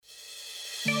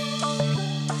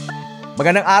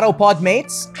Magandang araw,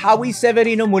 Podmates. Howie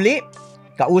Severino muli.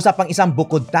 Kausap ang isang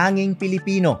bukod-tanging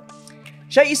Pilipino.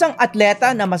 Siya ay isang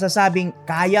atleta na masasabing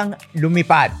kayang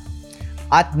lumipad.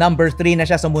 At number 3 na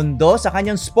siya sa mundo sa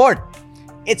kanyang sport.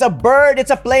 It's a bird, it's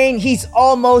a plane, he's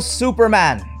almost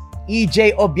Superman.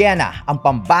 EJ Obiena, ang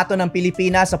pambato ng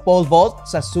Pilipinas sa pole vault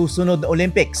sa susunod na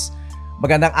Olympics.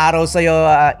 Magandang araw sa iyo,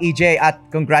 EJ, at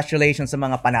congratulations sa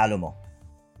mga panalo mo.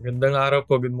 Magandang araw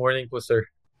po. Good morning po, sir.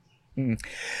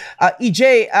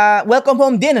 EJ, welcome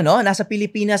home din, ano? Nasa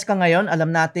Pilipinas ka ngayon.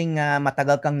 Alam nating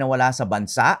matagal kang nawala sa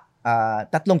bansa. 3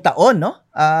 taon, no?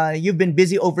 You've been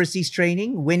busy overseas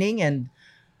training, winning, and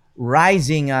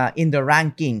rising in the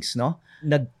rankings, no?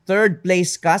 Nag-third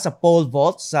place ka sa pole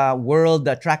vault sa World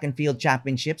Track and Field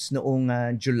Championships noong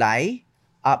July.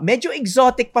 Medyo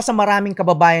exotic pa sa maraming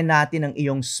kababayan natin ang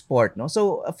iyong sport, no?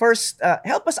 So first,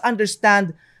 help us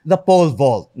understand the pole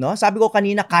vault, no? Sabi ko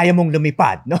kanina, kaya mong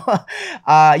lumipad, no?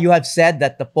 You have said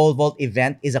that the pole vault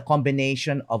event is a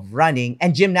combination of running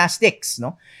and gymnastics,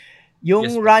 no? Yung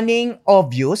Yes, running,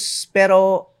 obvious,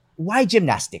 pero why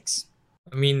gymnastics?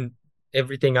 I mean,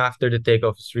 everything after the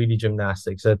takeoff is really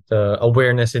gymnastics. That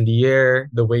awareness in the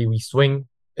air, the way we swing,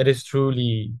 it is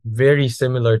truly very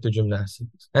similar to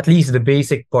gymnastics. At least the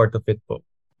basic part of it po.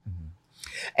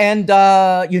 And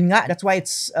yun nga, that's why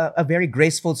it's a very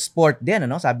graceful sport din,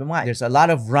 ano? Sabi mo nga, there's a lot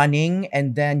of running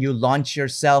and then you launch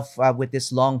yourself with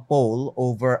this long pole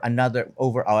over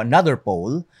another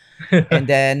pole and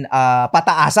then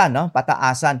pataasan, no?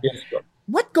 Pataasan. Yes, po.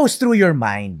 What goes through your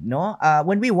mind, no?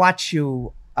 When we watch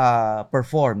you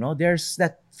perform, no? There's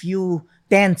that few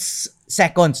tense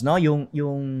seconds, no?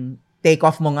 Yung take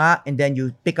off mo nga and then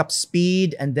you pick up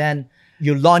speed and then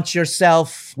you launch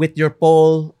yourself with your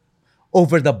pole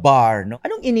over the bar, no?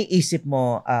 Anong iniisip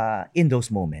mo in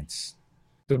those moments?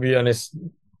 To be honest,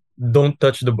 don't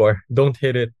touch the bar. Don't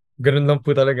hit it. Ganun lang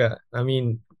po talaga. I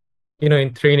mean, in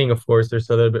training, of course, there's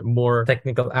a little bit more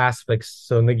technical aspects.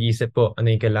 So nag-iisip po, ano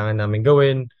yung kailangan namin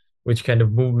gawin? Which kind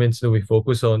of movements do we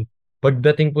focus on?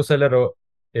 Pagdating po sa laro,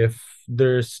 if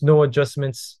there's no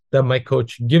adjustments that my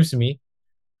coach gives me,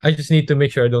 I just need to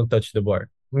make sure I don't touch the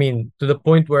bar. I mean, to the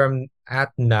point where I'm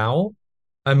at now,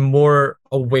 I'm more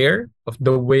aware of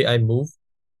the way I move.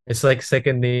 It's like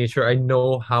second nature. I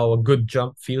know how a good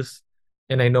jump feels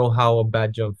and I know how a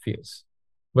bad jump feels.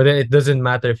 But then it doesn't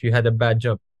matter if you had a bad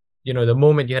jump. The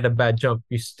moment you had a bad jump,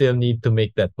 you still need to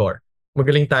make that bar.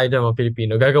 Magaling tayo dyan mga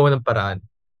Pilipino. Gagawa ng paraan.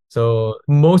 So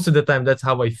most of the time, that's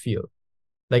how I feel.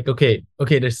 Like, okay,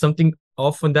 there's something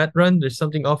off on that run. There's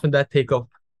something off on that takeoff.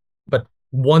 But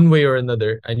one way or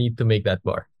another, I need to make that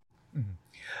bar.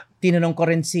 Tinanong ko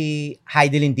rin si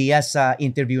Heidelin Diaz sa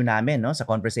interview namin, no? Sa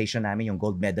conversation namin, yung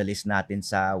gold medalist natin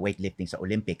sa weightlifting sa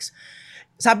Olympics.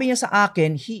 Sabi niya sa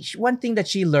akin, one thing that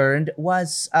she learned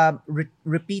was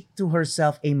repeat to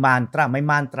herself a mantra. May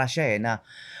mantra siya na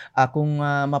kung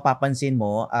mapapansin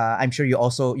mo, I'm sure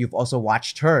you've also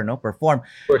watched her, no, perform.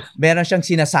 Meron siyang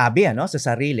sinasabi, sa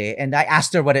sarili, and I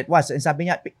asked her what it was. And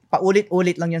sabi niya,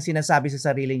 paulit-ulit lang niyang sinasabi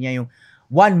sa sarili niya yung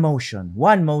one motion,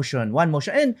 one motion, one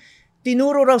motion. And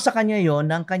tinuro raw sa kanya yon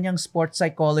ng kanyang sports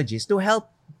psychologist to help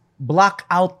block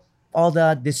out all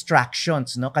the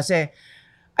distractions, no? Kasi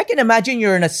I can imagine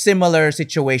you're in a similar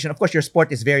situation. Of course, your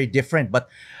sport is very different, but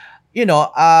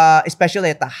especially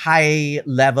at a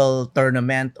high-level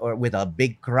tournament or with a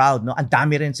big crowd, no? Ang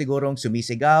dami rin sigurong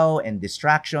sumisigaw and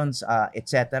distractions,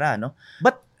 etc., no?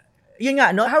 But yun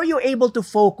nga, no? How are you able to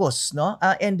focus, no?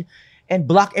 And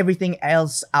block everything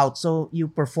else out so you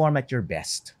perform at your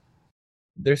best?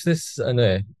 There's this,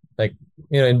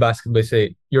 in basketball,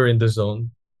 say you're in the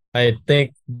zone. I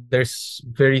think there's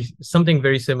something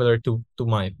very similar to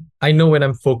mine. I know when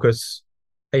I'm focused,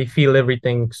 I feel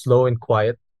everything slow and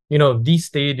quiet. These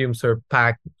stadiums are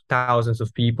packed, thousands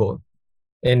of people,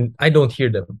 and I don't hear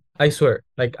them. I swear,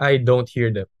 like I don't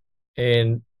hear them.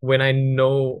 And when I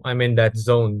know I'm in that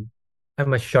zone,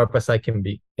 I'm as sharp as I can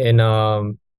be. And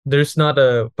there's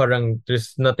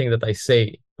nothing that I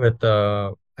say, but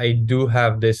I do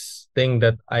have this thing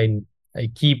that I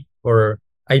keep or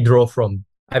I draw from.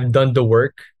 I've done the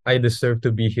work. I deserve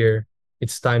to be here.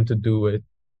 It's time to do it.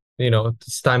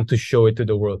 It's time to show it to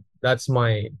the world. That's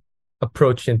my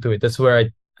approach into it. That's where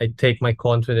I take my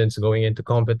confidence going into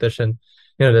competition.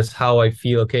 That's how I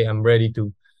feel, okay, I'm ready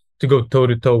to go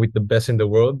toe-to-toe with the best in the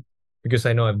world because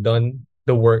I know I've done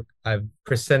the work. I've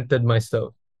presented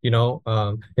myself,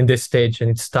 in this stage,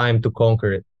 and it's time to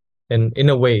conquer it. And in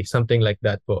a way, something like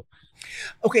that po.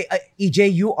 Okay,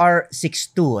 EJ, you are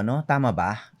 6'2", no? Tama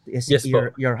ba? Is Yes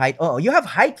po. your height? Oh, you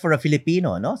have height for a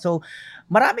Filipino, no? So,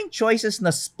 maraming choices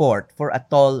na sport for a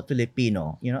tall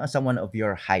Filipino, as someone of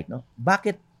your height, no?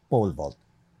 Bakit pole vault?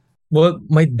 Well,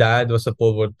 my dad was a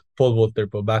pole vaulter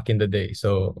po back in the day,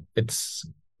 so it's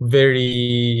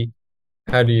very,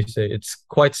 how do you say, it's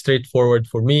quite straightforward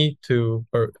for me to,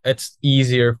 or it's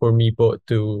easier for me po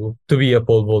to be a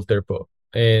pole vaulter po.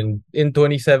 And in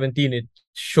 2017, it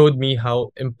showed me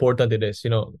how important it is.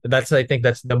 You know, I think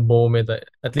that's the moment,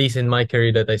 at least in my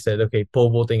career, that I said, okay,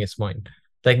 pole vaulting is mine.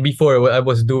 Like before, I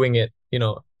was doing it, you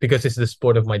know, because it's the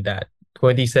sport of my dad.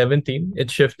 2017, it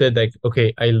shifted like,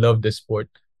 okay, I love this sport.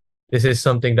 This is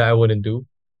something that I wouldn't do.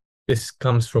 This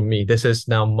comes from me. This is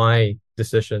now my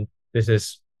decision. This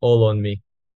is all on me.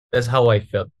 That's how I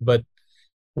felt. But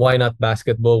why not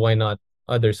basketball? Why not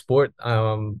other sport?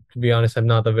 To be honest, I'm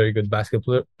not a very good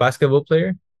basketball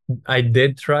player. I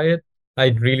did try it. I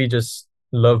really just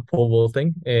love pole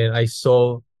vaulting, and I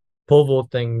saw pole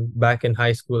vaulting back in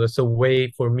high school as a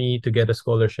way for me to get a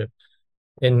scholarship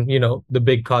in, you know, the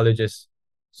big colleges.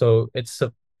 So it's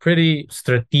a pretty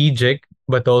strategic,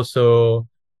 but also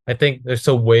I think there's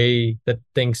a way that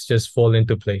things just fall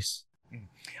into place.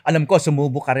 Alam ko,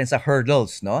 sumubo ka rin sa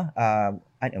hurdles, no?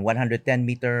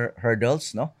 110-meter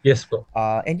hurdles, no? Yes po.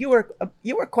 And you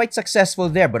were quite successful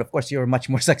there, but of course, you were much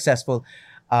more successful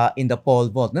in the pole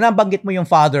vault. Na nabanggit mo yung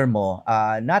father mo,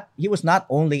 he was not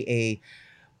only a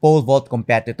pole vault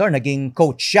competitor, naging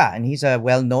coach siya, and he's a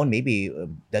well-known, maybe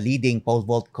the leading pole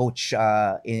vault coach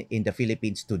in the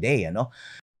Philippines today,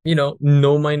 you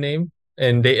know my name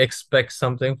and they expect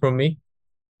something from me.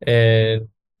 And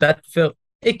that felt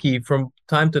icky from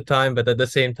time to time, but at the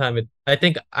same time, I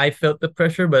think I felt the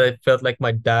pressure, but I felt like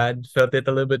my dad felt it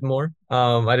a little bit more.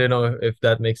 I don't know if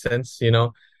that makes sense, you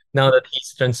know, now that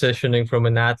he's transitioning from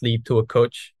an athlete to a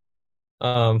coach.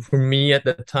 For me at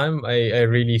the time, I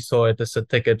really saw it as a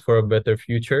ticket for a better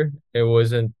future. It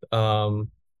wasn't,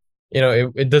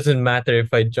 it doesn't matter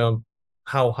if I jump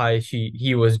how high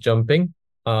he was jumping.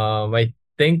 I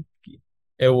think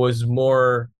it was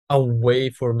more a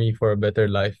way for me for a better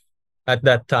life at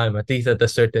that time, at least at a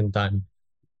certain time.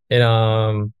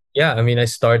 And yeah, I mean, I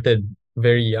started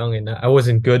very young and I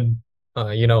wasn't good.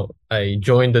 I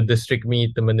joined the district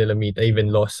meet, the Manila meet. I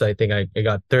even lost. I think I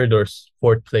got third or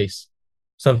fourth place,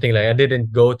 something like. I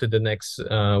didn't go to the next,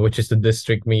 which is the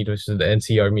district meet, which is the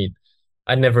NCR meet.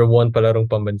 I never won Palarong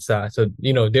Pambansa. So,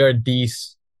 there are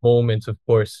these moments, of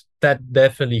course, that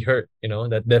definitely hurt,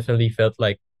 that definitely felt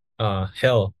like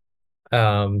hell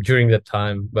during that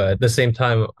time. But at the same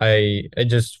time, I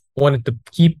just wanted to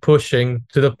keep pushing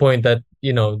to the point that,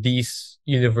 these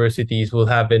universities will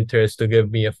have interest to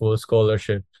give me a full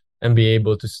scholarship and be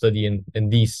able to study in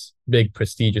these big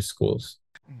prestigious schools.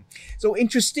 So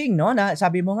interesting, no? Na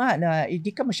sabi mo nga na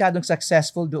hindi ka masyadong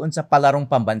successful doon sa palarong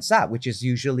pambansa, which is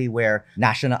usually where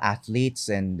national athletes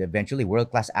and eventually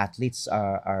world-class athletes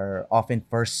are often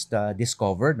first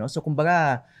discovered, no? So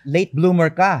kumbaga, late bloomer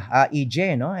ka,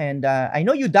 EJ, no? And I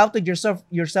know you doubted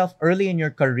yourself early in your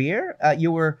career.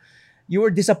 You were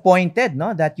disappointed,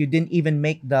 no, that you didn't even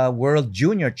make the World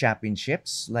Junior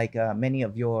Championships like many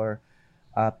of your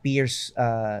peers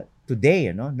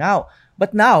today,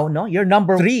 But now, no, you're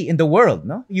number 3 in the world,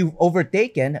 no? You've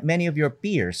overtaken many of your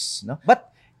peers, no?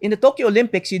 But in the Tokyo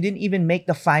Olympics, you didn't even make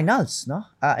the finals, no?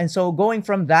 And so going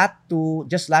from that to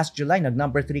just last July,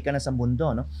 number 3 ka na sa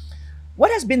mundo, no?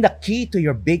 What has been the key to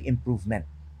your big improvement?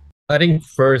 I think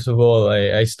first of all,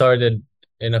 I started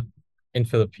in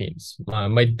Philippines.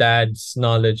 My dad's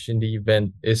knowledge in the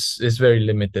event is very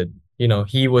limited.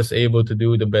 He was able to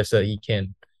do the best that he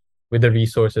can with the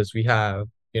resources we have,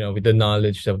 with the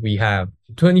knowledge that we have.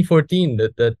 2014,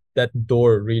 that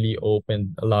door really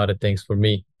opened a lot of things for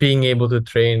me. Being able to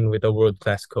train with a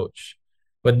world-class coach.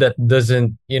 But that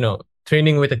doesn't,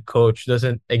 training with a coach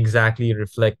doesn't exactly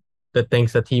reflect the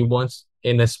things that he wants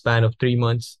in a span of 3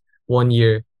 months, 1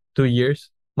 year, 2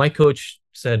 years. My coach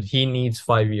said he needs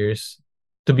 5 years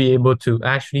to be able to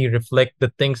actually reflect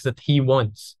the things that he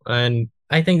wants. And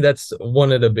I think that's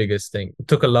one of the biggest things. It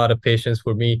took a lot of patience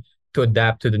for me to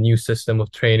adapt to the new system of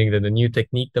training, the new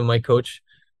technique that my coach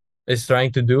is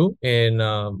trying to do. And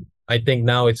I think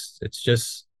now it's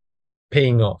just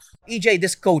paying off. EJ,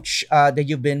 this coach that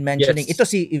you've been mentioning, Yes. ito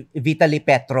si Vitaly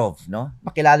Petrov, no?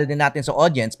 Pakilala din natin sa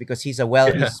audience because he's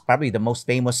probably the most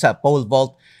famous pole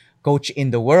vault coach in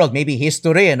the world, maybe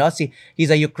history, he's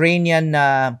a Ukrainian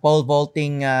pole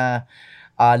vaulting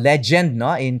legend,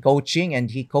 no, in coaching,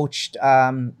 and he coached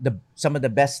some of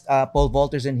the best pole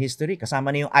vaulters in history.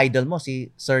 Kasama na yung idol mo, si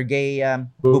Sergey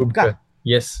Bubka.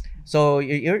 Yes. So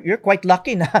you're quite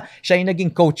lucky na siya yung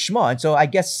naging coach mo, and so I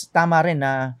guess tama rin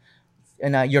na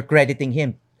you're crediting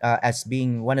him as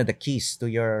being one of the keys to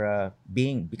your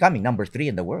becoming number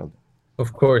 3 in the world.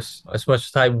 Of course, as much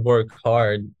as I work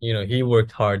hard, he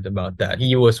worked hard about that.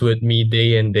 He was with me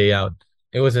day in, day out.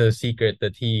 It wasn't a secret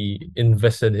that he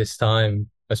invested his time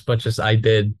as much as I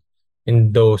did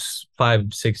in those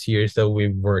 5, 6 years that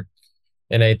we've worked.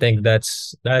 And I think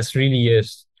that's really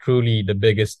is truly the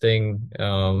biggest thing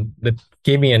that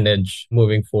gave me an edge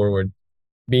moving forward.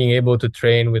 Being able to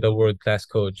train with a world-class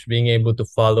coach, being able to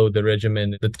follow the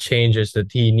regimen, the changes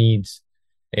that he needs,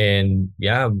 and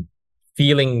yeah,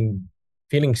 feeling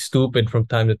feeling stupid from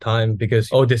time to time because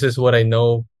oh, this is what I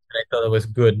know, and I thought it was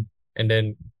good, and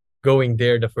then going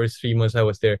there the first 3 months I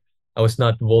was there, I was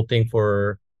not vaulting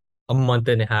for a month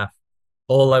and a half.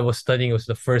 All I was studying was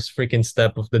the first freaking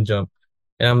step of the jump,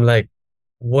 and I'm like,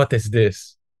 what is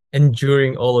this? And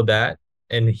during all of that,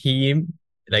 and him,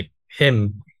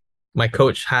 my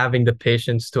coach, having the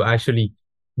patience to actually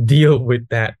deal with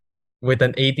that with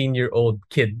an 18-year-old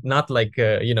kid, not like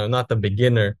not a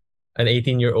beginner, an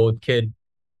 18-year-old kid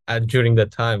during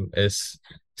that time is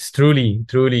truly,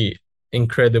 truly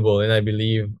incredible. And I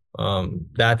believe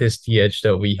that is the edge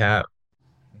that we have.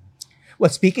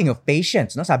 Well, speaking of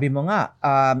patience, no, sabi mo nga,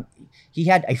 he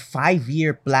had a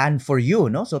 5-year plan for you,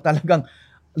 no? So talagang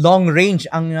long range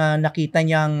ang nakita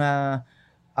niyang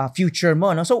future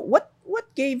mo, no? So what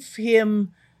gave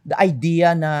him the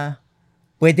idea na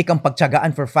pwede kang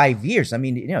pagtiyagaan for 5 years? I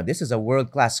mean, this is a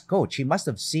world-class coach. He must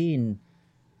have seen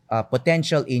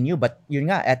potential in you, but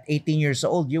yun nga, at 18 years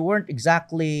old, you weren't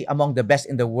exactly among the best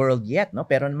in the world yet, no?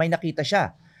 Pero may nakita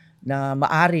siya na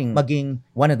maaring maging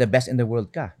one of the best in the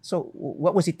world ka. So,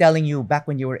 what was he telling you back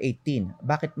when you were 18?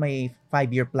 Bakit may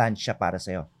 5-year plan siya para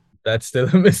sa'yo? That's still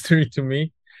a mystery to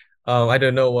me. I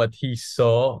don't know what he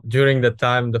saw during the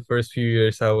time, the first few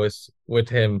years I was with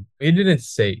him. He didn't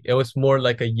say. It was more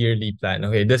like a yearly plan.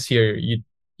 Okay, this year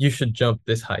you should jump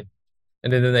this height.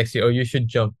 And then the next year, oh, you should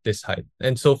jump this height.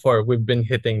 And so far we've been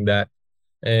hitting that.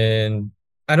 And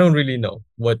I don't really know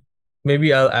what,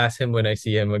 maybe I'll ask him when I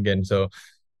see him again. So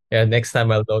yeah, next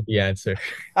time I'll know the answer.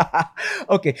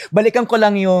 Okay, balikan ko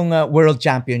lang yung World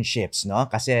Championships, no?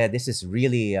 Kasi this is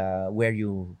really where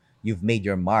you've made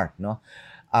your mark, no?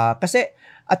 Kasi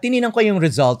tininan ko yung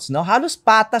results, no? Halos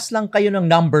patas lang kayo ng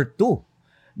number 2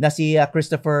 na si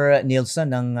Christopher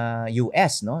Nielsen ng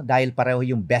US, no? Dahil pareho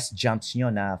yung best jumps nyo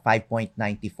na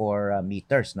 5.94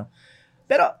 meters, no?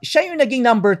 Pero siya yung naging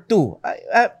number 2.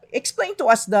 Explain to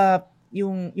us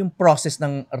yung process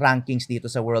ng rankings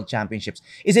dito sa World Championships.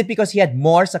 Is it because he had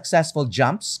more successful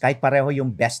jumps kahit pareho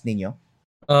yung best ninyo?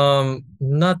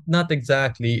 Not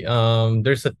exactly.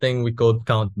 There's a thing we call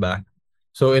count back.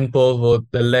 So in pole vault,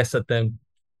 the less attempts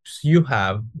you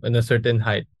have in a certain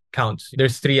height counts.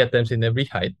 There's 3 attempts in every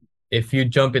height. If you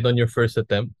jump it on your first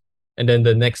attempt, and then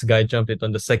the next guy jump it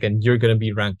on the second, you're gonna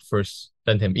be ranked first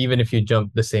than him, even if you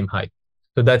jump the same height.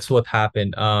 So that's what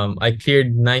happened. I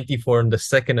cleared 94 on the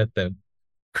second attempt.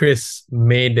 Chris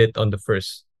made it on the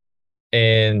first.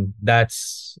 And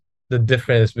that's the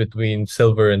difference between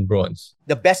silver and bronze.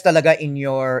 The best talaga in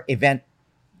your event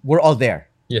were all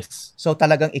there. Yes. So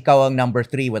talagang ikaw ang number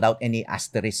 3 without any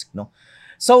asterisk, no?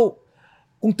 So,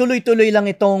 kung tuloy-tuloy lang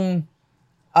itong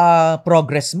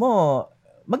progress mo,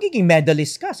 magiging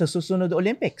medalist ka sa susunod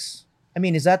Olympics. I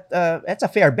mean, that's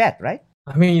a fair bet, right?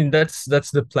 I mean, that's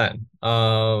the plan.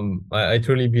 I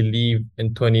truly believe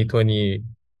in 2020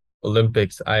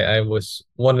 Olympics. I was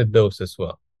one of those as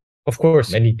well. Of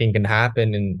course, anything can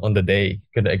happen on the day.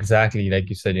 Could exactly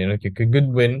like you said, you could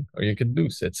win or you could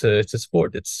lose. It's a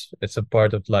sport. It's a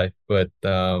part of life. But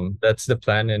that's the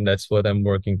plan, and that's what I'm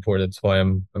working for. That's why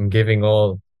I'm giving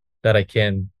all that I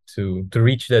can to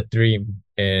reach that dream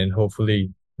and hopefully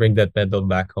bring that medal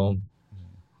back home.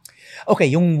 Okay,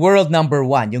 yung world number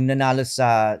 1, yung nanalo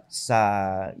sa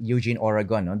Eugene,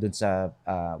 Oregon, no, dun sa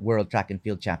World Track and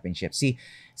Field Championship, si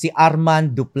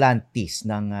Armand Duplantis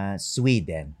ng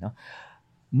Sweden, no.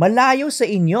 Malayo sa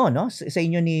inyo, no, sa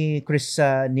inyo ni Chris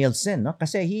Nielsen, no,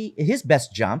 kasi his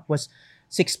best jump was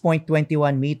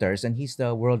 6.21 meters and he's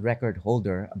the world record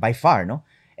holder by far, no.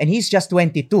 And he's just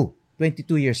 22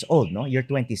 years old, no. You're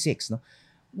 26, no.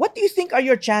 What do you think are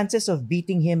your chances of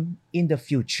beating him in the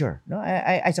future? No,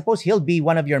 I suppose he'll be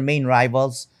one of your main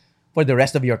rivals for the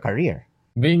rest of your career.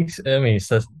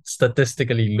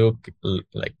 Statistically,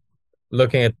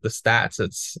 looking at the stats,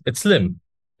 it's slim.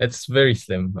 It's very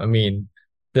slim. I mean,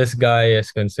 this guy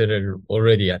is considered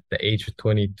already at the age of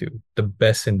 22 the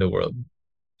best in the world.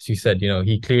 As you said,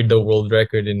 he cleared the world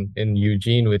record in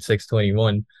Eugene with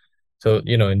 6:21. So,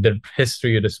 in the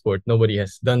history of the sport, nobody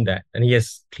has done that. And he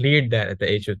has cleared that at the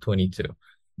age of 22.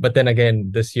 But then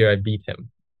again, this year I beat him.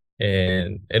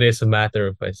 And it is a matter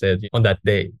of, I said, on that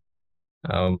day,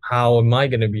 How am I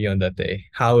gonna be on that day?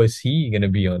 How is he gonna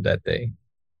be on that day?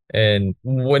 And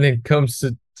when it comes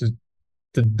to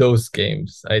those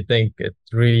games, I think it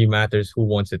really matters who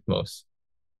wants it most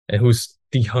and who's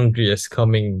the hungriest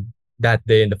coming that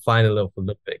day in the final of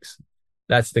Olympics.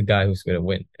 That's the guy who's gonna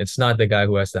win. It's not the guy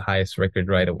who has the highest record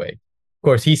right away. Of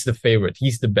course, he's the favorite.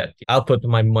 He's the bet. I'll put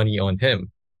my money on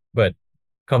him. But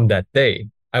come that day,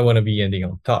 I want to be ending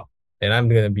on top. And I'm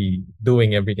gonna be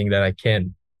doing everything that I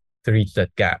can to reach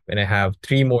that gap. And I have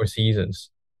 3 more seasons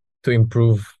to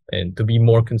improve and to be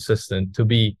more consistent, to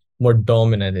be more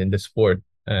dominant in the sport,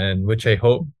 and which I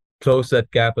hope close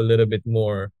that gap a little bit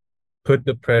more, put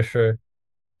the pressure,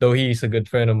 though he's a good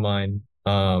friend of mine.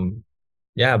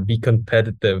 Yeah, be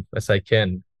competitive as I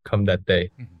can come that day.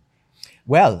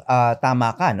 Well,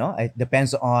 tama ka, no? It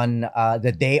depends on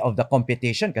the day of the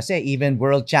competition kasi even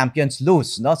world champions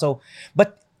lose, no? So,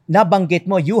 but nabanggit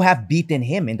mo, you have beaten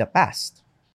him in the past.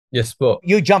 Yes po.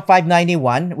 You jumped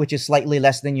 591, which is slightly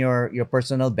less than your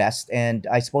personal best, and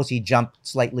I suppose he jumped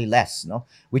slightly less, no?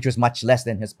 Which was much less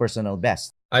than his personal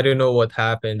best. I don't know what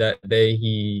happened that day.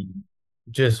 He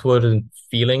just wasn't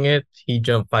feeling it. He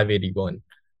jumped 581.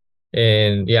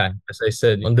 And yeah, as I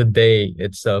said, on the day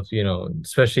itself,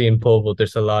 especially in pole vault,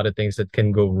 there's a lot of things that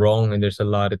can go wrong, and there's a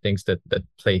lot of things that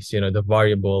place, the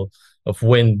variable of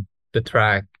wind, the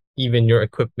track, even your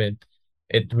equipment.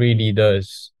 It really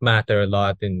does matter a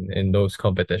lot in those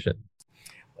competitions.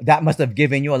 That must have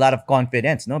given you a lot of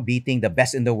confidence, no? Beating the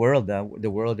best in the world,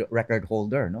 the world record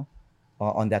holder, no?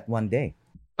 On that one day.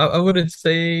 I wouldn't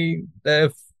say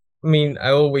that. I mean, I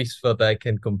always felt I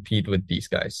can compete with these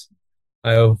guys.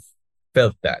 I have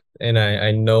felt that, and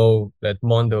I know that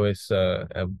Mondo is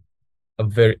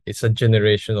it's a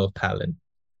generational talent.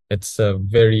 It's a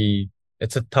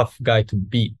tough guy to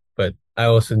beat, but I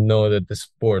also know that the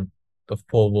sport of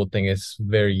pole vaulting is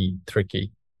very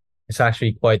tricky. It's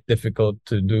actually quite difficult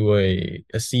to do a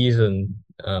season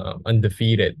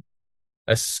undefeated.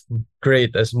 As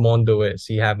great as Mondo is,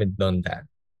 he haven't done that.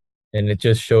 And it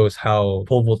just shows how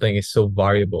pole vaulting is so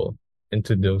variable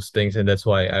into those things. And that's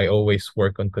why I always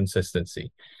work on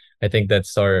consistency. I think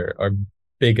that's our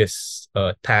biggest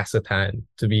task at hand,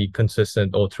 to be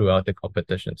consistent all throughout the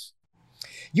competitions.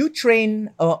 You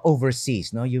train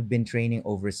overseas, no? You've been training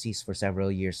overseas for several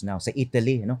years now sa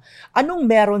Italy, no? Anong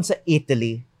meron sa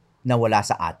Italy na wala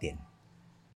sa atin?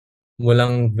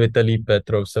 Walang Vitaly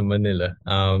Petrov sa Manila.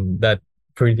 That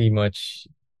pretty much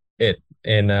it.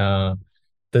 And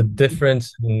the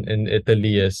difference in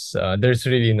Italy is there's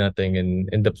really nothing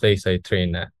in the place I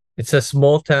train at. It's a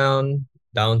small town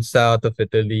down south of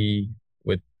Italy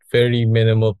with very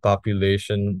minimal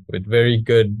population, with very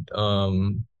good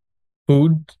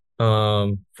food,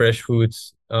 fresh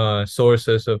foods,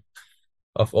 sources of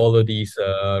all of these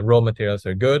raw materials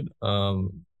are good.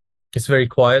 It's very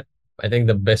quiet. I think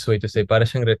the best way to say, para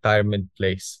siyang retirement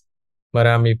place.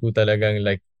 Marami po talagang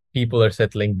like people are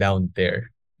settling down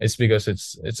there. It's because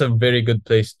it's a very good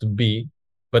place to be,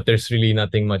 but there's really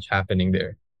nothing much happening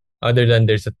there. Other than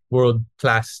there's a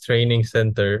world-class training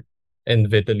center and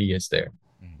Vitaly is there.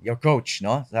 Your coach,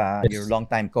 no? Your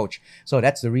longtime coach. So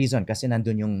that's the reason kasi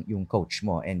nandun yung coach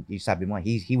mo, and you sabi mo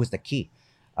he was the key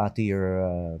to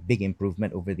your big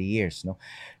improvement over the years, no?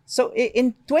 So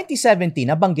in 2017,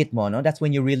 nabanggit mo, no? That's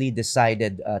when you really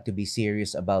decided to be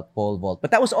serious about pole vault. But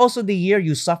that was also the year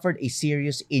you suffered a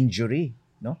serious injury,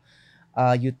 no?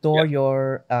 You tore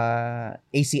your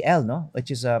ACL, no?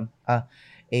 Which is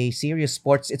a serious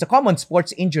sports, it's a common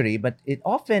sports injury, but it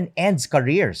often ends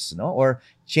careers, no? Or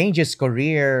changes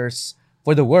careers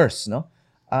for the worse, no?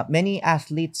 Many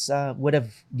athletes would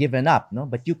have given up, no?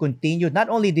 But you continued. Not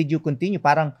only did you continue,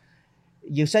 parang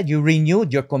you said you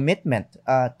renewed your commitment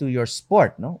to your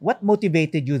sport, no? What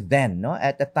motivated you then, no?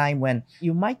 At a time when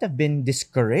you might have been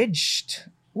discouraged,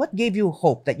 what gave you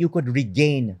hope that you could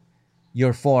regain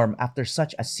your form after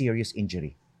such a serious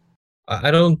injury?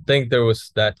 I don't think there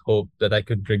was that hope that I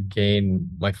could regain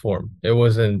my form. There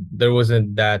wasn't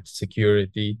that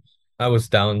security. I was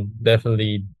down,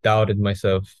 definitely doubted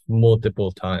myself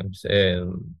multiple times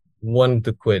and wanted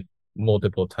to quit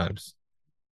multiple times.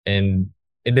 And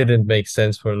it didn't make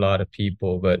sense for a lot of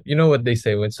people. But you know what they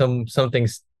say, when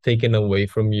something's taken away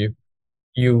from you,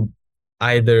 you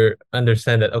either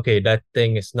understand that, okay, that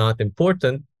thing is not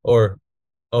important, or,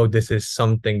 oh, this is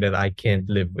something that I can't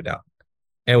live without.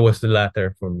 And it was the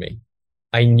latter for me.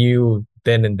 I knew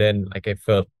then and then, like I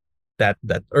felt that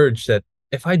urge that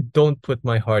if I don't put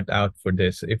my heart out for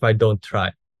this, if I don't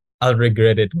try, I'll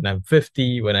regret it when I'm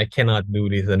 50, when I cannot do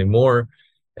this anymore.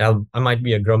 I might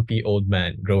be a grumpy old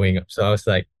man growing up. So I was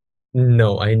like,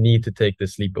 no, I need to take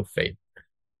this leap of faith.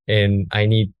 And I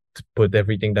need to put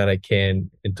everything that I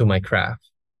can into my craft.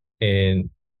 And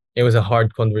it was a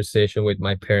hard conversation with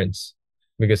my parents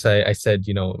because I said,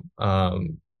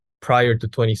 prior to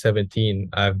 2017,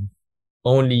 I've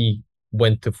only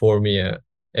went to Formia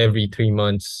every 3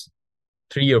 months,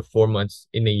 3 or 4 months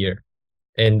in a year.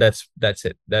 And that's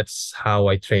it. That's how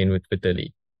I train with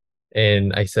Vitaly.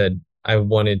 And I said I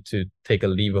wanted to take a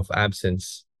leave of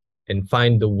absence and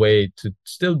find a way to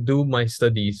still do my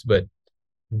studies, but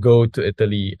go to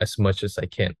Italy as much as I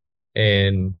can.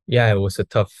 And yeah, it was a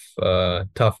tough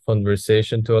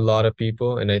conversation to a lot of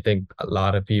people. And I think a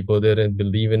lot of people didn't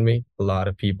believe in me. A lot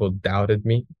of people doubted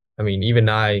me. I mean, even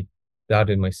I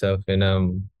doubted myself. And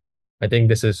I think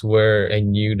this is where I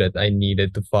knew that I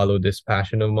needed to follow this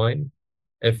passion of mine.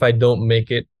 If I don't make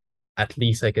it, at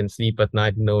least I can sleep at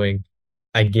night knowing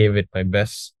I gave it my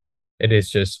best. It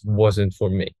is just wasn't for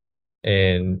me.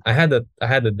 And I had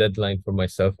a deadline for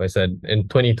myself. I said in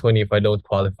 2020, if I don't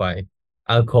qualify,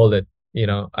 I'll call it,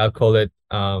 I'll call it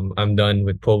I'm done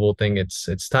with pole vaulting.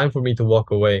 It's time for me to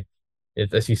walk away.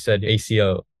 It, as you said,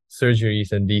 ACL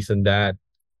surgeries and this and that,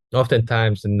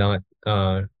 oftentimes not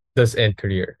does end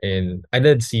career. And I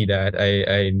did see that.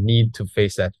 I need to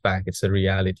face that fact. It's a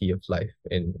reality of life.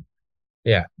 And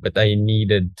yeah, but I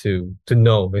needed to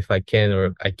know if I can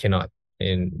or I cannot.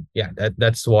 And yeah,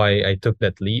 that's why I took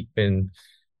that leap and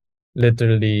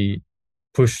literally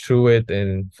push through it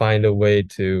and find a way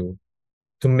to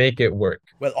make it work.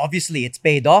 Well, obviously, it's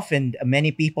paid off, and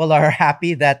many people are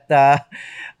happy that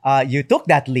you took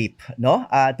that leap, no?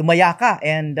 Tumaya ka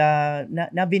and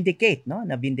na-vindicate, no?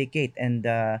 Na-vindicate. And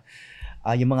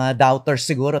yung mga doubters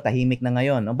siguro tahimik na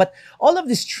ngayon, no? But all of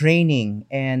this training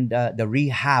and the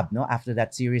rehab, no, after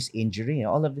that serious injury,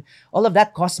 all of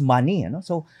that costs money, you know?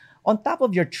 So on top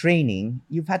of your training,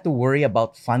 you've had to worry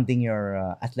about funding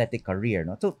your athletic career,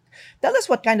 no? So tell us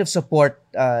what kind of support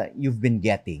you've been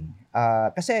getting.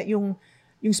 Kasi yung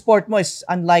sport mo is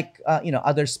unlike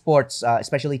other sports,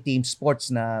 especially team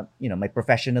sports na may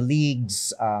professional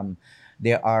leagues.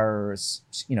 There are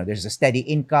there's a steady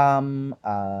income.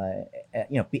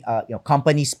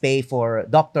 Companies pay for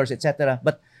doctors, etc.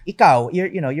 But ikaw,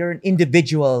 you're an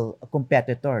individual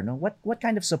competitor. No, what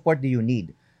kind of support do you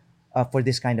need for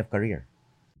this kind of career?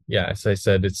 Yeah, as I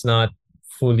said, it's not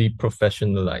fully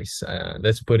professionalized.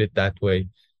 Let's put it that way.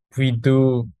 We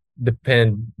do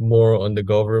depend more on the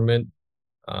government.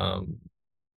 Um,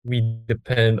 we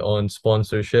depend on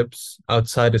sponsorships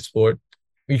outside the sport.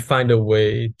 We find a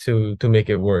way to make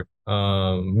it work.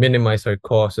 Minimize our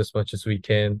costs as much as we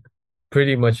can.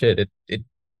 Pretty much it. It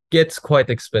gets quite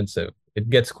expensive. It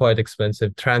gets quite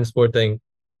expensive transporting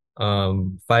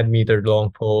 5 meter long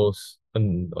poles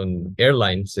on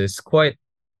airlines is quite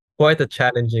a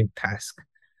challenging task.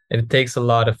 And it takes a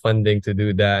lot of funding to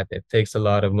do that. It takes a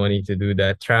lot of money to do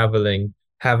that. Traveling,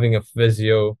 having a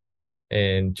physio,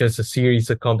 and just a series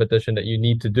of competition that you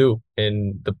need to do.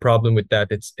 And the problem with that,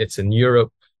 it's in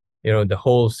Europe. The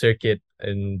whole circuit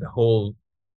and the whole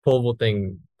pole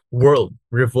vaulting world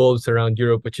revolves around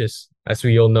Europe, which is, as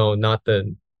we all know, not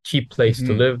the cheap place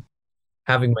to Mm-hmm. live.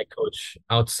 Having my coach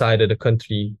outside of the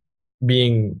country,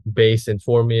 being based in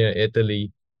Formia,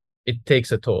 Italy, it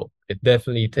takes a toll. It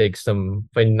definitely takes some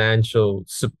financial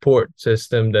support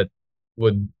system that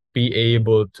would be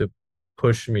able to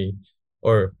push me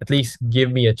or at least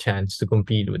give me a chance to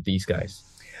compete with these guys.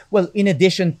 Well, in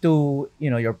addition to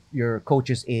your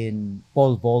coaches in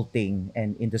pole vaulting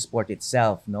and in the sport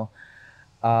itself, no,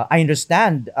 I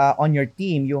understand on your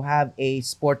team you have a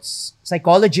sports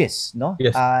psychologist, no?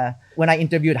 Yes. When I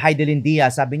interviewed Heidelin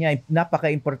Diaz, sabi niya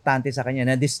napaka-importante sa kanya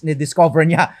na discover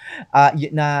niya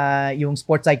na yung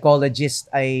sports psychologist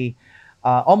ay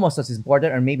almost as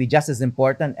important or maybe just as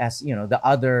important as the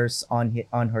others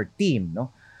on her team,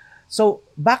 no? So,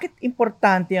 bakit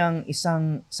importante ang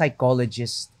isang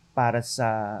psychologist para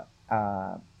sa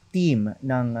team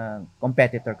ng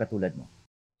competitor katulad mo?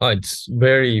 It's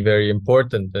very, very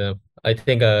important. I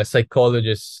think a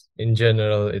psychologist in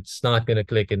general, it's not going to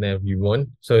click in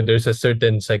everyone. So there's a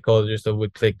certain psychologist that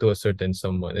would click to a certain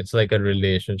someone. It's like a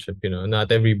relationship,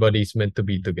 not everybody's meant to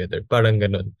be together. Parang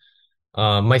ganun.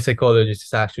 My psychologist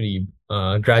is actually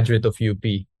a graduate of UP,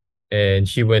 and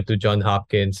she went to John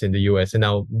Hopkins in the US and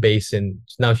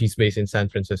now she's based in San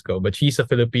Francisco. But she's a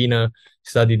Filipina,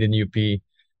 studied in UP,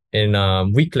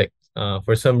 and we clicked.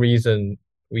 For some reason,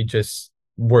 we just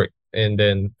worked, and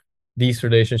then these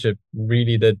relationship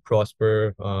really did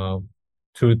prosper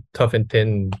through tough and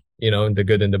thin, the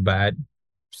good and the bad.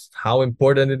 Just how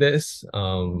important it is.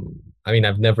 I mean,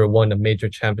 I've never won a major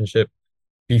championship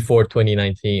before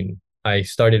 2019. I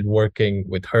started working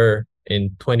with her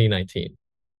in 2019.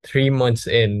 3 months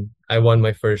in, I won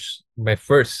my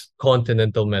first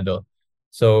continental medal.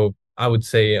 So I would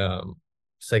say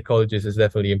psychologist is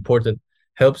definitely important.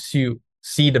 Helps you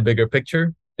see the bigger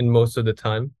picture in most of the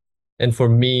time. And for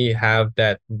me, have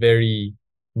that very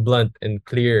blunt and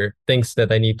clear things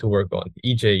that I need to work on.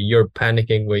 EJ, you're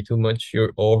panicking way too much.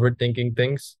 You're overthinking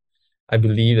things. I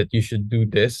believe that you should do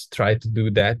this, try to do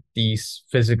that. These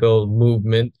physical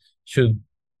movement should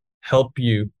help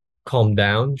you calm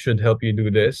down, should help you do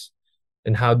this.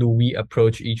 And how do we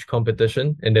approach each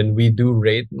competition? And then we do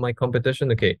rate my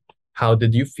competition. Okay, how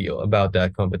did you feel about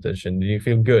that competition? Did you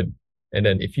feel good? And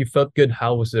then if you felt good,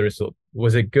 how was the result?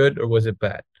 Was it good or was it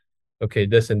bad? Okay,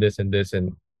 this and this and this.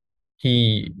 And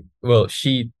she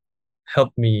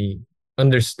helped me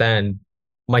understand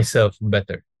myself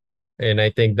better. And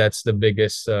I think that's the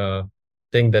biggest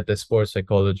thing that the sports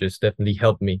psychologist definitely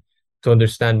helped me to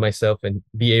understand myself and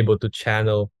be able to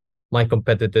channel my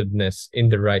competitiveness in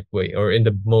the right way or in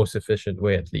the most efficient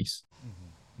way, at least.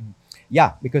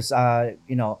 Yeah, because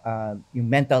your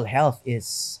mental health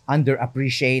is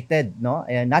underappreciated, no,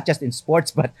 and not just in sports,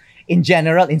 but in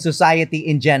general, in society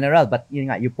in general. But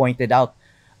you pointed out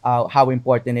how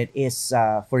important it is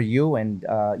for you and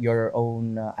your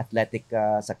own athletic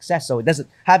success. So it doesn't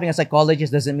having a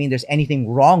psychologist doesn't mean there's anything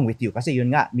wrong with you. Kasi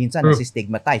yun nga, minsan True.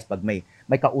 nasi-stigmatize pag may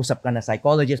kausap ka na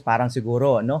psychologist, parang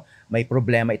siguro may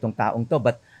problema itong taong to.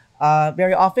 But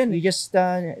very often we just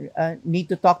need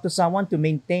to talk to someone to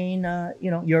maintain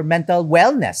your mental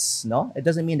wellness, no? It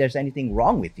doesn't mean there's anything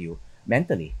wrong with you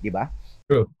mentally, di ba?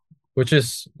 True. Which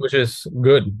is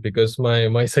good because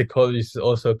my psychologist is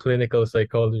also a clinical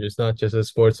psychologist, not just a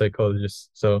sports psychologist.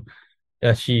 So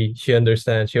yeah, she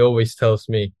understands. She always tells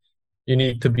me you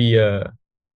need to be a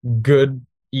good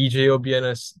EJ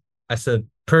Obiena as a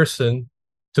person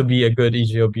to be a good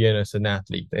EJ Obiena as an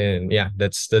athlete. And yeah,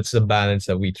 that's the balance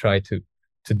that we try to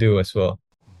do as well.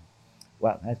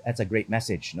 Well, that's a great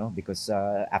message, no? Because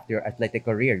after your athletic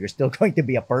career, you're still going to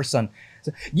be a person.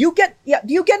 So do you get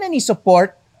any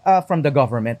support from the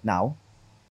government now?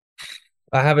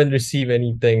 I haven't received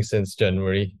anything since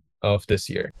January of this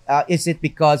year. Is it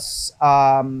because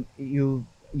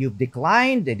you've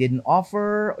declined, they didn't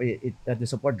offer, or the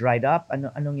support dried up?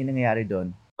 Anong yung nangyayari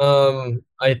doon?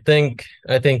 I think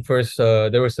first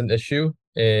there was an issue,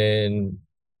 and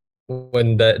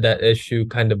when that issue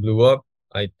kind of blew up,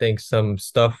 I think some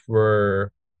stuff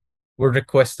were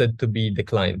requested to be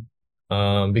declined.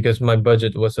 Because my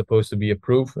budget was supposed to be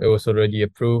approved. It was already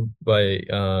approved by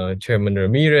Chairman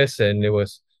Ramirez, and it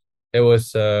was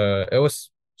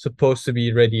supposed to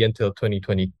be ready until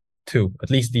 2022, at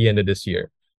least the end of this year.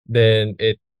 Then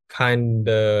it kind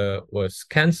of was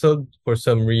canceled for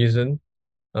some reason.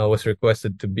 Was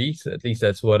requested to be. So at least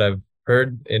that's what I've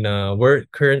heard. And we're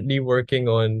currently working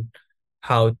on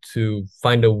how to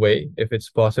find a way, if it's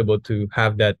possible, to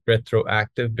have that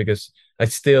retroactive, because I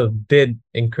still did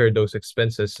incur those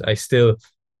expenses. I still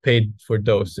paid for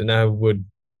those, and I would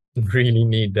really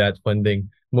need that funding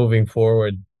moving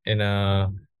forward. And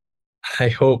I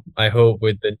hope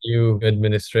with the new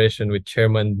administration, with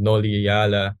Chairman Noli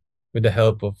Ayala, with the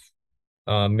help of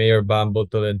Mayor Bambo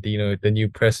Tolentino, the new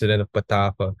president of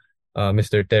Patafa,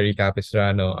 Mr. Terry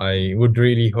Capistrano, I would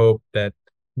really hope that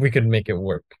we could make it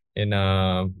work. And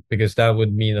because that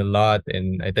would mean a lot,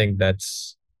 and I think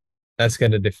that's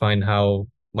gonna define how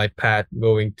my path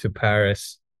going to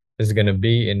Paris is gonna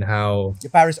be, and how The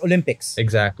Paris Olympics.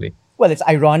 exactly. Well, it's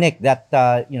ironic that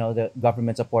the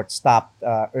government support stopped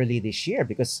early this year,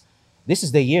 because this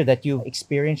is the year that you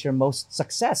experienced your most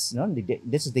success. No,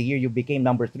 this is the year you became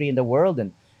number 3 in the world,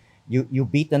 and you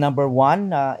beat the number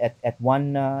 1 at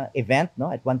one event,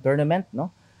 no, at one tournament,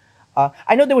 no.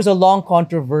 I know there was a long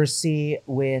controversy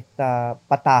with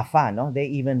Patafa, no. They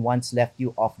even once left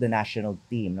you off the national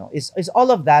team, no. Is all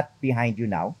of that behind you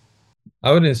now?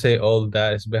 I wouldn't say all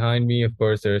that is behind me. Of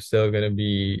course, there are still gonna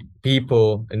be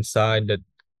people inside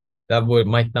that would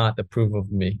might not approve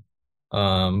of me.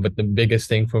 But the biggest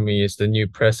thing for me is the new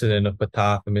president of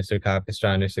PATAF, Mr.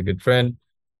 Capistrano, is a good friend.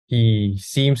 He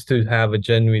seems to have a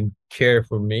genuine care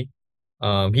for me.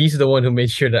 He's the one who made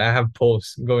sure that I have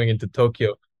poles going into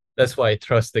Tokyo. That's why I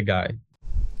trust the guy.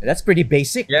 That's pretty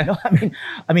basic. Yeah. No,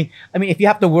 if you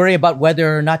have to worry about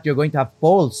whether or not you're going to have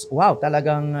polls, wow,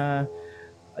 talagang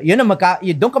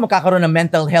doon ka magkakaroon ng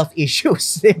mental health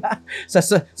issues, di ba? Sa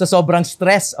sobrang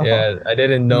stress. Oh. Yeah, I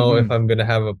didn't know Mhm. if I'm gonna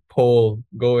have a pole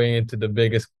going into the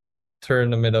biggest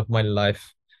tournament of my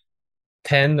life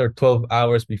 10 or 12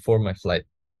 hours before my flight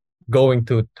going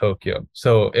to Tokyo.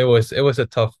 So it was a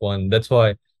tough one. That's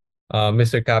why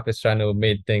Mr. Capistrano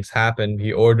made things happen.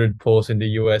 He ordered poles in the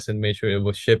US and made sure it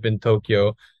was shipped in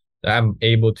Tokyo. I'm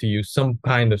able to use some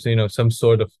kind of, some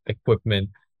sort of equipment,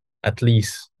 at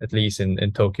least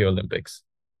in Tokyo Olympics.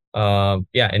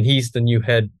 Yeah, and he's the new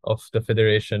head of the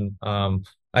federation.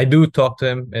 I do talk to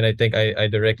him, and I think I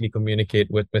directly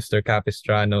communicate with Mr.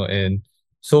 Capistrano, and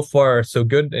so far so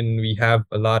good. And we have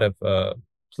a lot of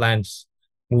plans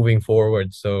moving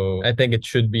forward. So I think it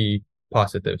should be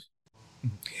positive.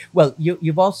 Well,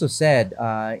 you've also said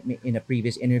in a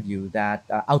previous interview that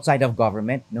outside of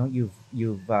government, no,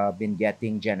 you've been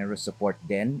getting generous support.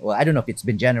 Then, well, I don't know if it's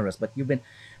been generous, but you've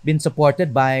been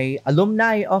supported by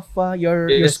alumni of your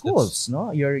Yes, that's schools,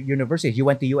 no, your universities. You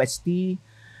went to UST,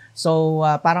 so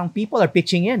parang people are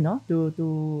pitching in, no,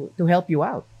 to help you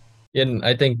out. and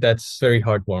I think that's very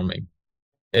heartwarming.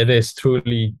 It is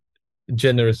truly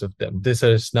generous of them. This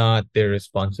is not their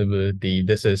responsibility.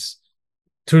 This is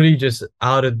truly just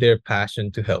out of their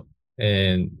passion to help.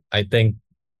 And I think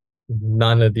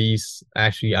none of these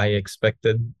actually I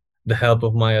expected the help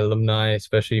of my alumni,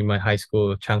 especially my high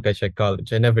school, Chiang Kai-shek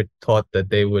College. I never thought that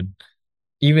they would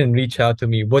even reach out to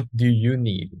me. What do you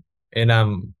need? And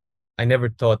I never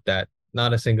thought that,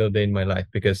 not a single day in my life,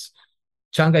 because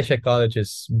Chiang Kai-shek College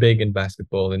is big in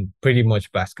basketball and pretty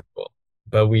much basketball,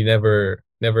 but we never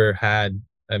had.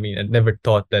 I mean, I never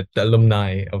thought that the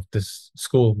alumni of this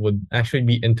school would actually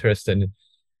be interested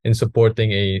in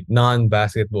supporting a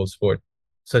non-basketball sport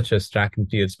such as track and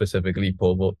field, specifically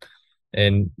pole vault.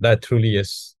 And that truly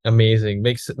is amazing.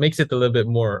 Makes it a little bit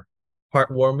more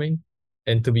heartwarming,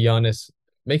 and to be honest,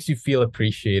 makes you feel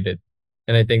appreciated.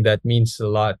 And I think that means a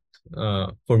lot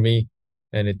for me,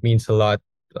 and it means a lot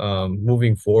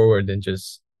moving forward. And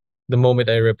just the moment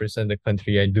I represent the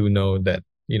country, I do know that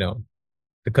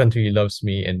the country loves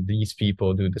me, and these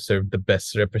people do deserve the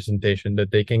best representation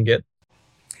that they can get.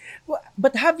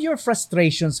 But have your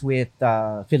frustrations with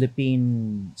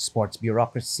Philippine sports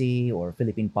bureaucracy or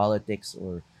Philippine politics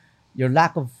or your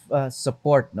lack of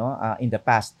support, no, in the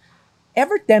past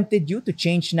ever tempted you to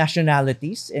change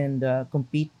nationalities and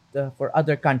compete for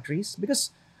other countries?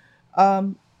 Because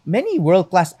many world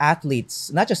class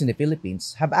athletes, not just in the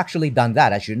Philippines, have actually done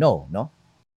that, as you know, no?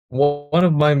 One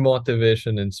of my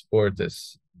motivation in sport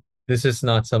is this is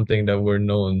not something that we're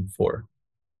known for.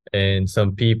 And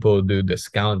some people do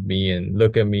discount me and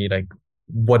look at me like,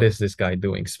 what is this guy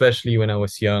doing? Especially when I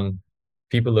was young,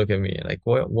 people look at me like,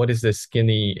 what is this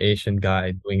skinny Asian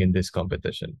guy doing in this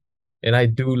competition? And I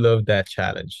do love that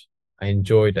challenge. I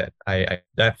enjoy that. I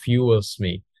that fuels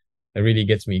me. It really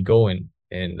gets me going.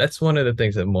 And that's one of the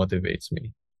things that motivates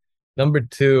me. Number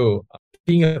two,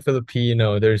 being a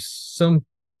Filipino, there's some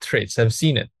traits. I've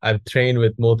seen it. I've trained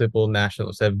with multiple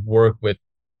nationals. I've worked with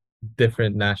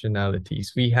different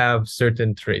nationalities. We have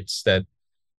certain traits that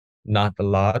not a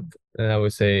lot. And I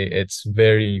would say it's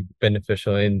very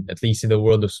beneficial in at least in the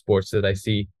world of sports that I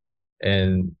see.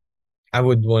 And I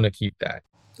would want to keep that.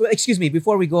 Well, excuse me,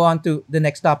 before we go on to the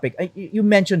next topic, you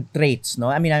mentioned traits, no?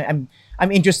 I mean,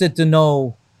 I'm interested to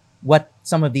know what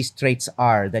some of these traits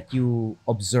are that you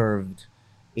observed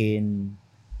in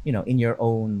in your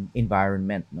own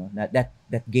environment, no?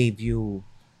 That gave you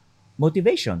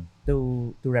motivation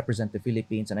to represent the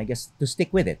Philippines, and I guess to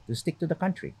stick with it, to stick to the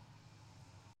country.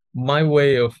 My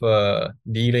way of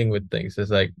dealing with things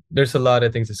is like there's a lot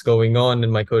of things that's going on,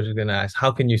 and my coach is gonna ask,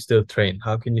 how can you still train?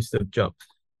 How can you still jump?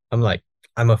 I'm like,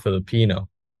 I'm a Filipino.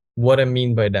 What I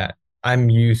mean by that, I'm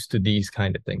used to these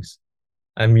kind of things.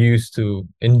 I'm used to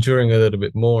enduring a little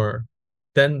bit more.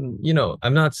 Then,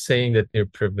 I'm not saying that they're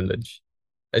privileged.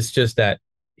 It's just that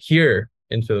here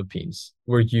in Philippines,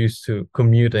 we're used to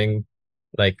commuting,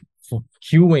 like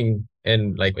queuing,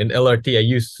 and like in LRT, I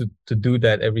used to do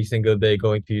that every single day,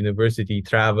 going to university,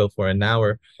 travel for an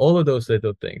hour, all of those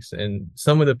little things. And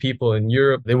some of the people in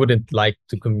Europe, they wouldn't like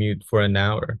to commute for an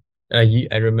hour. I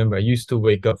remember I used to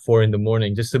wake up 4 in the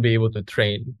morning just to be able to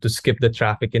train, to skip the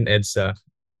traffic in EDSA,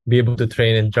 be able to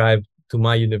train and drive to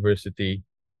my university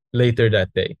later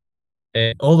that day.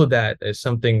 And all of that is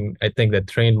something I think that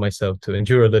trained myself to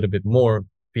endure a little bit more,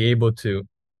 be able to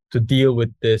deal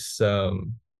with this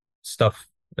stuff.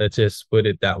 Let's just put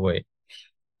it that way,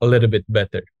 a little bit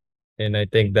better. And I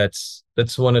think that's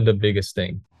one of the biggest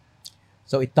thing.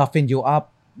 So it toughened you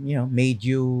up, made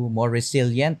you more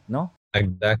resilient, no?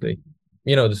 Exactly.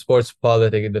 The sports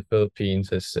politics in the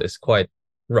Philippines is quite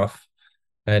rough.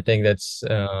 And I think that's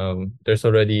there's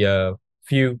already a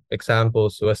few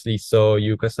examples, Wesley So,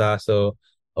 Yuka Saso,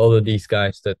 all of these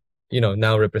guys that,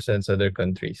 now represents other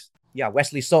countries. Yeah,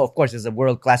 Wesley So, of course, is a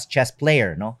world class chess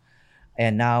player, no?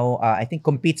 And now I think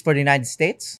competes for the United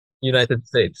States. United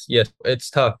States, yes, it's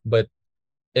tough, but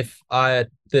if I at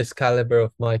this caliber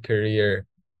of my career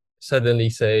suddenly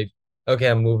say, okay,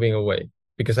 I'm moving away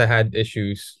because I had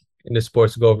issues in the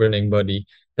sports governing body.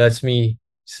 That's me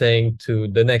saying to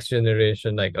the next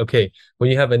generation, like, okay, when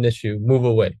you have an issue, move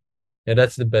away. And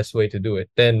that's the best way to do it.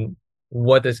 Then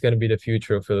what is going to be the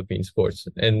future of Philippine sports?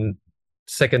 And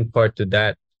second part to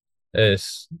that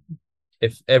is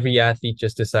if every athlete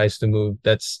just decides to move,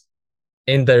 that's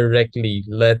indirectly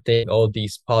letting all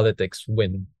these politics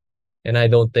win. And I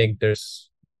don't think there's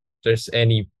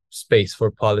any space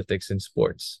for politics in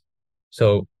sports.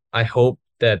 So I hope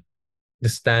that the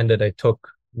stand that I took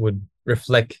would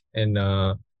reflect and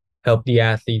help the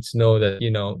athletes know that,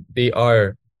 they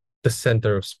are the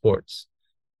center of sports.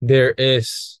 There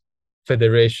is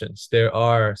federations, there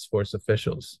are sports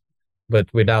officials,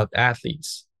 but without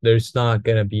athletes, there's not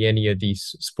going to be any of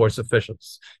these sports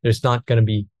officials. There's not going to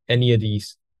be any of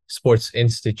these sports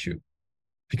institute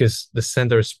because the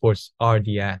center of sports are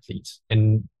the athletes.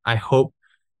 And I hope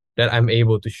that I'm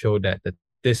able to show that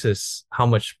this is how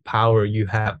much power you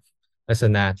have as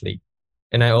an athlete.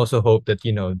 And I also hope that,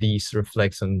 these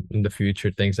reflects on in the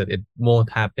future things that it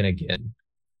won't happen again.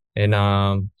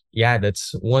 And yeah,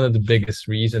 that's one of the biggest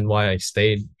reason why I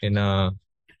stayed. And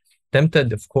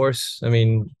tempted, of course. I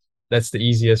mean, that's the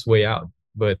easiest way out.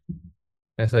 But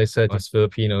as I said, as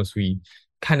Filipinos, we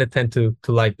kind of tend to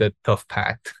like the tough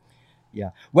path.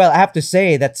 Yeah. Well, I have to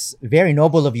say that's very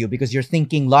noble of you because you're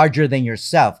thinking larger than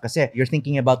yourself. Kasi you're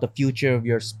thinking about the future of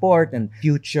your sport and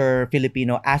future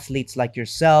Filipino athletes like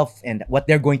yourself and what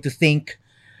they're going to think.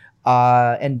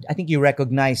 And I think you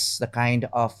recognize the kind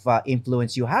of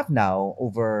influence you have now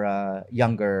over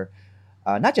younger,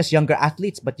 not just younger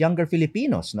athletes, but younger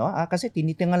Filipinos, no? Kasi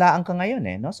tinitingalaan ka ngayon,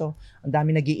 eh, no? So, ang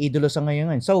dami nag-iidolo sa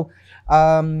ngayon. So,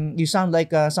 you sound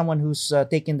like someone who's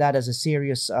taken that as a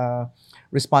serious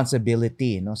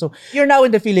responsibility, no? So, you're now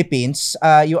in the Philippines.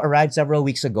 You arrived several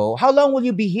weeks ago. How long will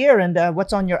you be here, and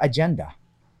what's on your agenda?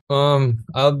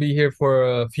 I'll be here for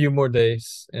a few more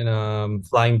days, and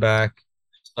flying back,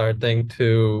 starting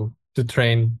to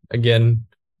train again,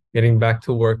 getting back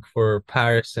to work for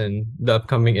Paris and the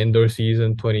upcoming indoor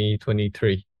season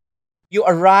 2023. You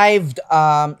arrived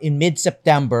in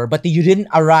mid-September, but you didn't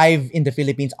arrive in the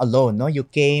Philippines alone, no? You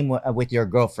came with your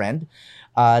girlfriend,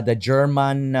 the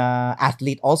German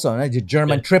athlete also, no? The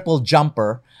German triple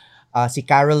jumper, si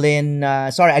Caroline,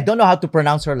 sorry, I don't know how to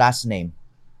pronounce her last name.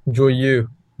 Joyeux.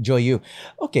 Joyeux.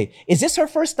 Okay. Is this her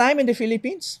first time in the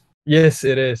Philippines? Yes,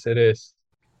 it is. It is.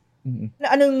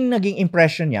 Anong naging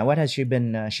impression niya? What has she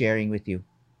been sharing with you?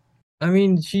 I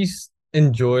mean, she's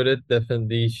enjoyed it,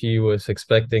 definitely. She was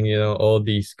expecting, all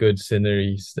these good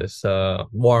sceneries, this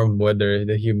warm weather,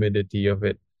 the humidity of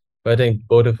it. But I think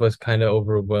both of us kind of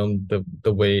overwhelmed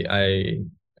the way I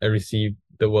received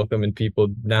the welcome and people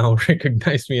now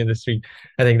recognize me in the street.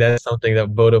 I think that's something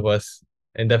that both of us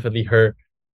and definitely her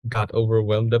got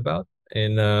overwhelmed about.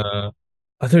 And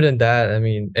other than that, I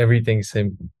mean, everything's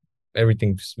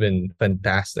been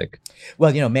fantastic.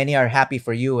 Well, many are happy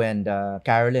for you and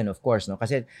Caroline, of course, no?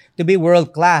 Kasi to be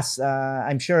world class,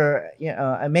 I'm sure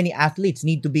many athletes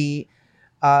need to be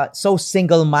so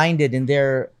single-minded in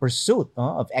their pursuit,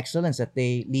 no, of excellence that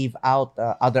they leave out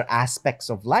other aspects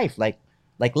of life, like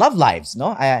love lives,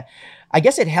 no? I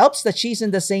guess it helps that she's in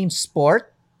the same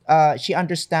sport. She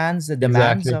understands the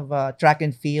demands Exactly. of a track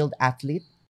and field athlete.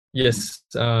 Yes,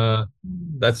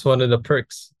 that's one of the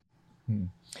perks.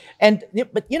 And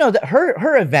but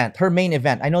her event, her main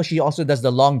event, I know she also does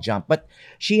the long jump, but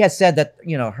she has said that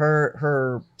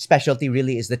her specialty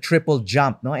really is the triple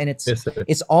jump, no? And it's Yes, sir.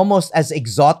 it's almost as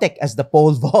exotic as the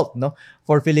pole vault, no,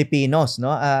 for Filipinos, no.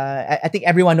 I think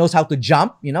everyone knows how to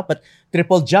jump, but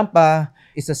triple jump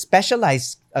is a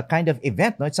specialized kind of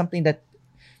event, no. It's something that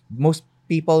most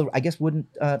people, I guess,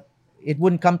 it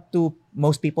wouldn't come to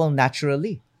most people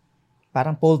naturally.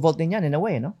 Parang pole vault din yan in a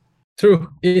way, no? True.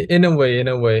 In a way,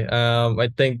 I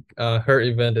think her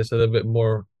event is a little bit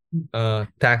more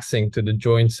taxing to the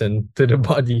joints and to the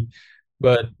body,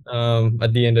 but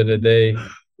at the end of the day,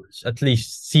 at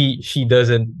least she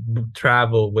doesn't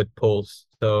travel with poles.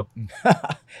 So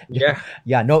yeah,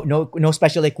 Yeah, no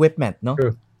special equipment, no?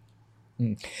 true.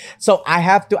 So I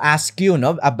have to ask you,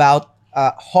 no, about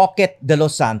Hocket de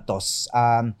los Santos.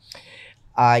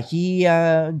 He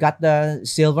got the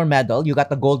silver medal. You got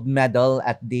the gold medal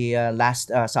at the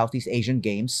last Southeast Asian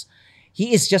Games.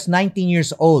 He is just 19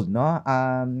 years old, no?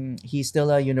 He's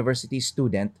still a university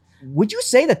student. Would you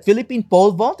say that Philippine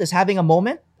pole vault is having a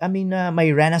moment? I mean,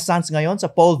 may renaissance ngayon sa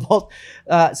pole vault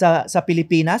sa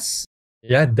Pilipinas.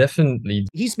 Yeah, definitely.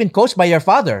 He's been coached by your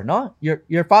father, no?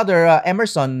 Your father,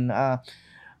 Emerson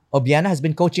Obiena, has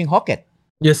been coaching Hocket.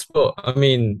 Yes, po. I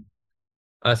mean,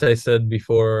 as I said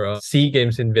before, SEA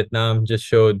Games in Vietnam just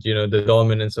showed, the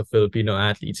dominance of Filipino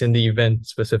athletes in the event,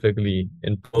 specifically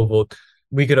in pole vault.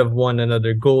 We could have won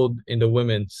another gold in the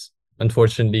women's.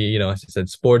 Unfortunately, as I said,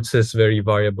 sports is very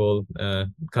variable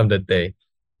come that day.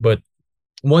 But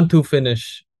 1-2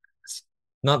 finish has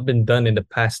not been done in the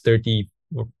past 30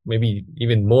 or maybe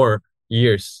even more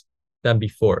years than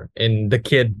before. And the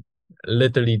kid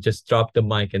literally just dropped the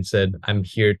mic and said, "I'm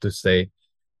here to stay."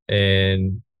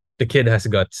 And the kid has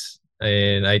guts,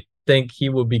 and I think he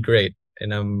will be great.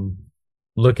 And I'm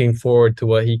looking forward to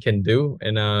what he can do.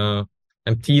 And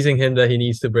I'm teasing him that he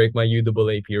needs to break my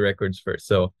UAAP records first.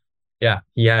 So yeah,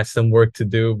 he has some work to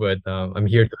do, but I'm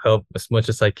here to help as much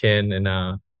as I can. And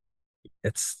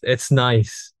it's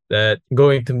nice that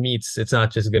going to meets, it's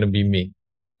not just gonna be me.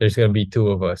 There's gonna be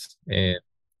two of us, and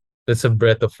that's a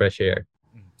breath of fresh air.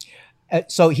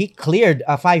 So he cleared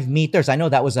 5 meters. I know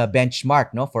that was a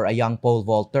benchmark, no, for a young pole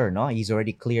vaulter. No, he's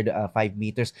already cleared 5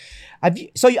 meters.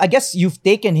 So I guess you've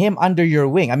taken him under your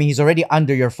wing. I mean, he's already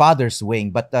under your father's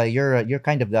wing, but you're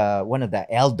kind of the one of the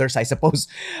elders, I suppose,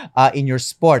 in your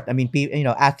sport. I mean,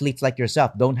 athletes like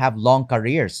yourself don't have long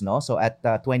careers, no. So at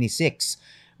 26,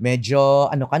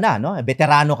 medyo ano ka na, no,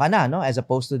 veterano ka na, no, as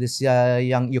opposed to this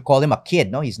young. You call him a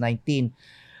kid, no. He's 19.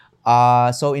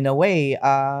 So in a way,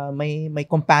 my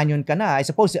companion ka na. I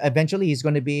suppose eventually he's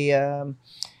going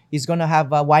to have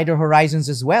wider horizons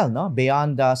as well, no,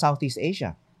 beyond Southeast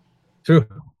Asia. True.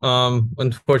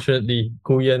 Unfortunately,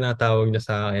 kuya na tawag niya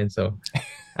sa akin, so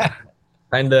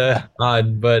kinda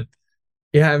odd, but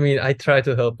yeah, I mean, I try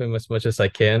to help him as much as I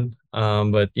can.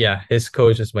 But yeah, his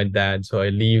coach is my dad, so I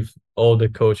leave all the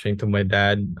coaching to my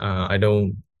dad. I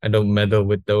don't meddle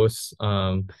with those.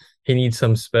 He needs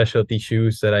some specialty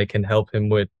shoes that I can help him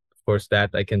with. Of course,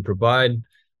 that I can provide.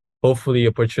 Hopefully,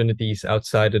 opportunities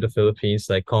outside of the Philippines,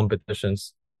 like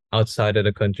competitions outside of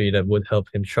the country that would help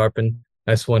him sharpen.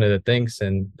 That's one of the things.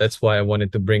 And that's why I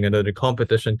wanted to bring another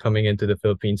competition coming into the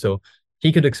Philippines so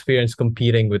he could experience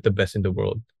competing with the best in the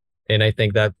world. And I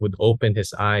think that would open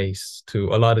his eyes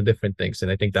to a lot of different things. And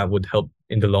I think that would help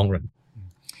in the long run.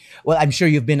 Well, I'm sure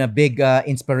you've been a big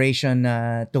inspiration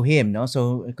to him, no?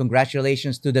 So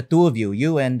congratulations to the two of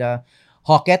you, and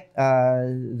Hocket.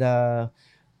 The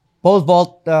pole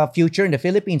vault future in the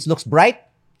Philippines looks bright.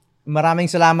 Maraming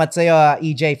salamat sa iyo,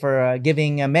 EJ, for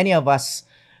giving many of us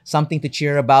something to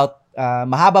cheer about.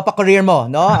 Mahaba pa career mo,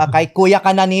 no? Kay kuya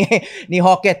ka na ni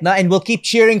Hocket, no? And we'll keep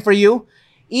cheering for you.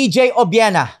 EJ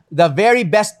Obiena, the very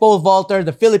best pole vaulter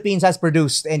the Philippines has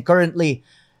produced, and currently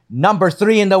number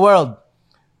 3 in the world.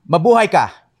 Mabuhay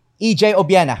ka, EJ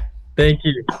Obiena. Thank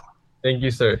you. Thank you,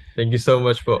 sir. Thank you so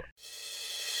much po.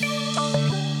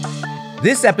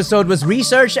 This episode was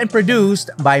researched and produced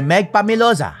by Meg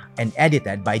Pamiloza and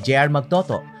edited by JR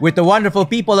Magtoto with the wonderful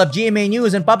people of GMA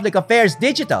News and Public Affairs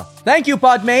Digital. Thank you,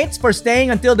 Podmates, for staying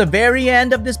until the very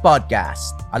end of this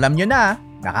podcast. Alam nyo na,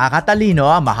 nakakatalino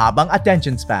ang mahabang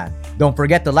attention span. Don't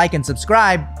forget to like and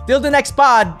subscribe. Till the next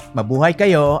pod, mabuhay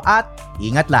kayo at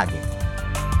ingat lagi.